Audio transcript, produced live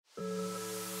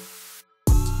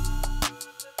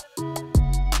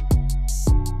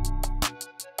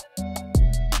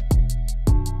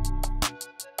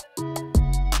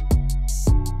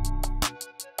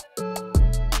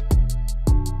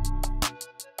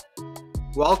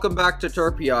Welcome back to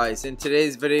Terpy. In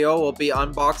today's video, we'll be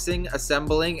unboxing,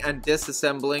 assembling, and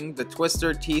disassembling the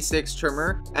Twister T6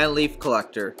 trimmer and leaf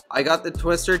collector. I got the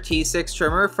Twister T6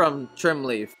 trimmer from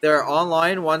TrimLeaf. They're an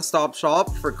online one-stop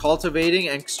shop for cultivating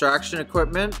and extraction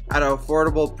equipment at an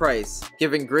affordable price,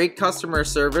 giving great customer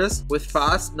service with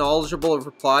fast, knowledgeable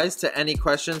replies to any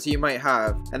questions you might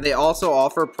have. And they also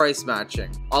offer price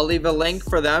matching. I'll leave a link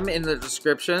for them in the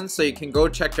description so you can go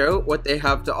check out what they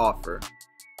have to offer.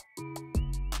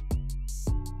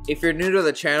 If you're new to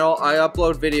the channel, I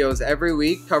upload videos every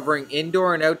week covering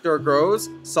indoor and outdoor grows,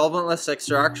 solventless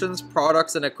extractions,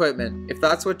 products, and equipment. If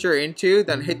that's what you're into,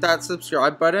 then hit that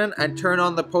subscribe button and turn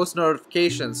on the post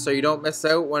notifications so you don't miss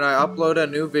out when I upload a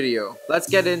new video. Let's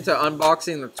get into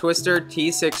unboxing the Twister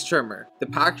T6 trimmer. The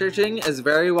packaging is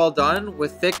very well done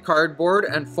with thick cardboard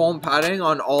and foam padding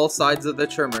on all sides of the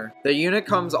trimmer. The unit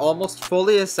comes almost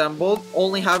fully assembled,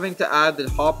 only having to add the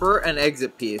hopper and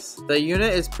exit piece. The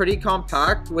unit is pretty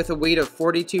compact with a weight of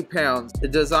 42 pounds. The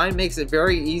design makes it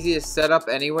very easy to set up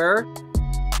anywhere.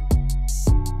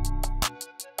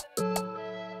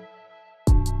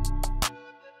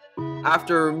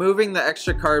 After removing the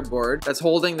extra cardboard that's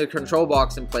holding the control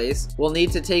box in place, we'll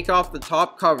need to take off the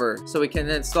top cover so we can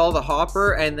install the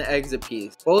hopper and the exit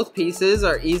piece. Both pieces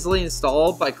are easily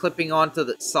installed by clipping onto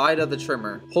the side of the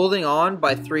trimmer, holding on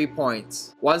by 3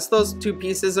 points. Once those two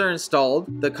pieces are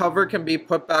installed, the cover can be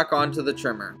put back onto the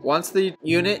trimmer. Once the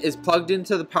unit is plugged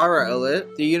into the power outlet,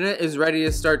 the unit is ready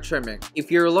to start trimming. If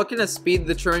you're looking to speed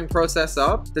the trimming process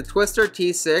up, the Twister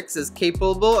T6 is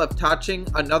capable of attaching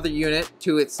another unit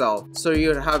to itself. So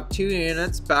you'd have two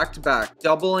units back to back,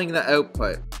 doubling the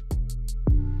output.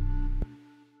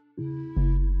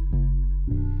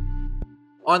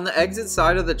 On the exit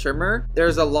side of the trimmer,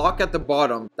 there's a lock at the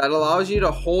bottom that allows you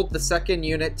to hold the second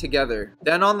unit together.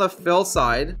 Then on the fill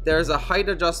side, there's a height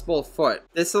adjustable foot.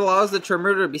 This allows the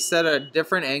trimmer to be set at a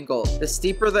different angle. The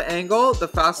steeper the angle, the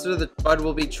faster the bud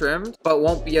will be trimmed, but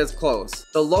won't be as close.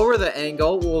 The lower the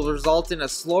angle will result in a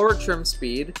slower trim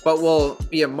speed, but will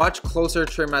be a much closer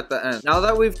trim at the end. Now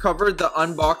that we've covered the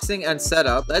unboxing and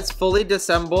setup, let's fully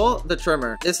disassemble the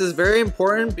trimmer. This is very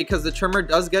important because the trimmer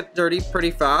does get dirty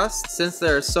pretty fast since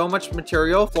there's so much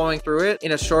material flowing through it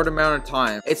in a short amount of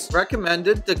time. It's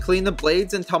recommended to clean the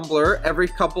blades and tumbler every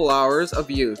couple hours of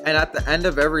use and at the end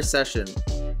of every session.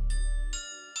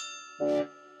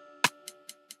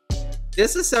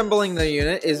 Disassembling the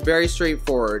unit is very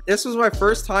straightforward. This was my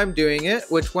first time doing it,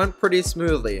 which went pretty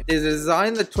smoothly. They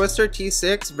designed the Twister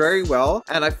T6 very well,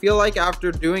 and I feel like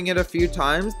after doing it a few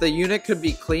times, the unit could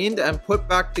be cleaned and put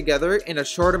back together in a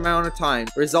short amount of time,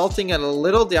 resulting in a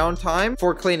little downtime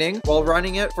for cleaning while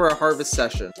running it for a harvest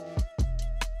session.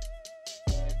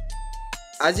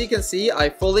 As you can see, I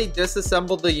fully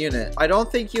disassembled the unit. I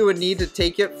don't think you would need to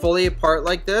take it fully apart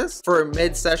like this for a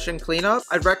mid-session cleanup.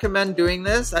 I'd recommend doing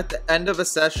this at the end of a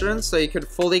session so you could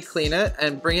fully clean it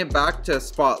and bring it back to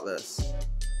spotless.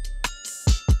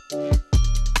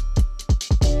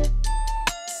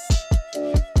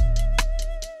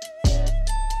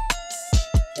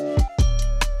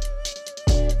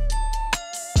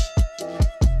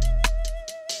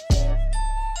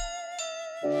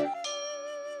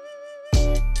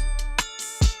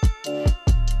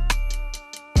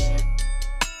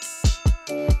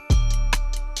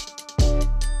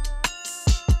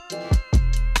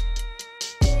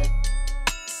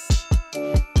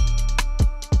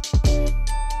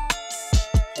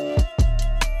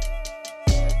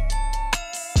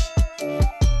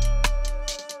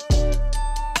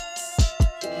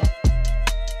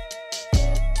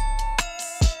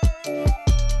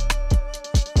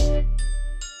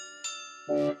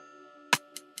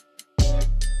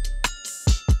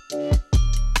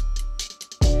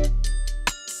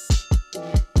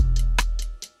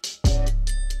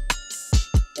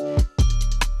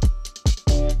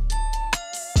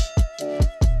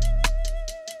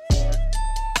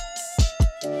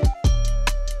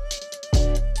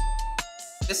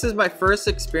 This is my first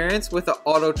experience with an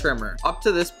auto trimmer. Up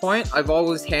to this point, I've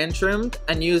always hand trimmed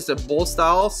and used a bowl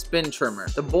style spin trimmer.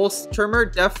 The bowl trimmer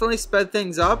definitely sped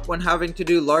things up when having to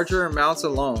do larger amounts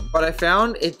alone, but I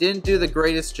found it didn't do the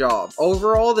greatest job.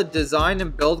 Overall, the design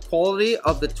and build quality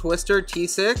of the Twister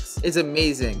T6 is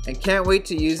amazing and can't wait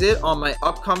to use it on my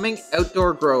upcoming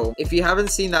outdoor grow. If you haven't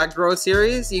seen that grow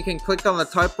series, you can click on the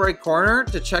top right corner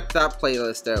to check that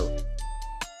playlist out.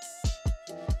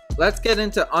 Let's get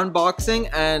into unboxing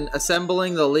and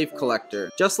assembling the leaf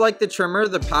collector. Just like the trimmer,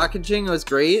 the packaging was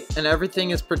great and everything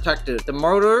is protected. The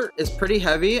motor is pretty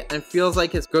heavy and feels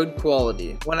like it's good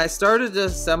quality. When I started to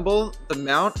assemble the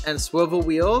mount and swivel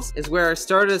wheels is where I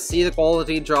started to see the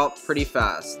quality drop pretty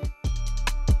fast.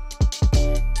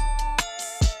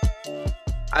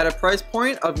 At a price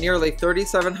point of nearly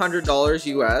 $3,700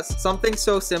 US, something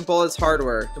so simple as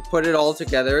hardware to put it all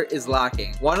together is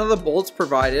lacking. One of the bolts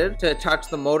provided to attach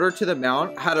the motor to the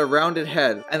mount had a rounded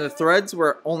head, and the threads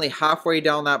were only halfway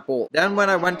down that bolt. Then when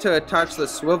I went to attach the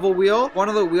swivel wheel, one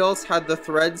of the wheels had the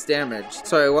threads damaged,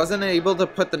 so I wasn't able to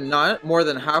put the nut more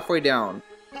than halfway down.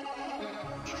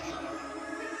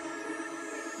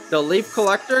 The leaf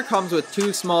collector comes with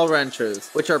two small wrenches,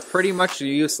 which are pretty much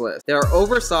useless. They are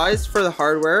oversized for the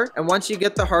hardware, and once you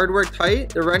get the hardware tight,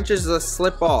 the wrenches just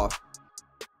slip off.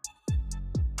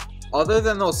 Other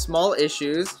than those small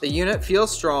issues, the unit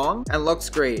feels strong and looks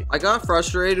great. I got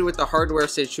frustrated with the hardware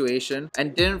situation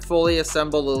and didn't fully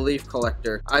assemble the leaf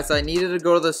collector, as I needed to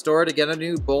go to the store to get a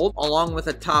new bolt along with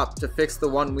a top to fix the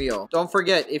one wheel. Don't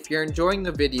forget, if you're enjoying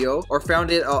the video or found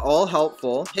it at all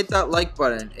helpful, hit that like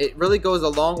button. It really goes a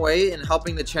long way in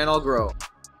helping the channel grow.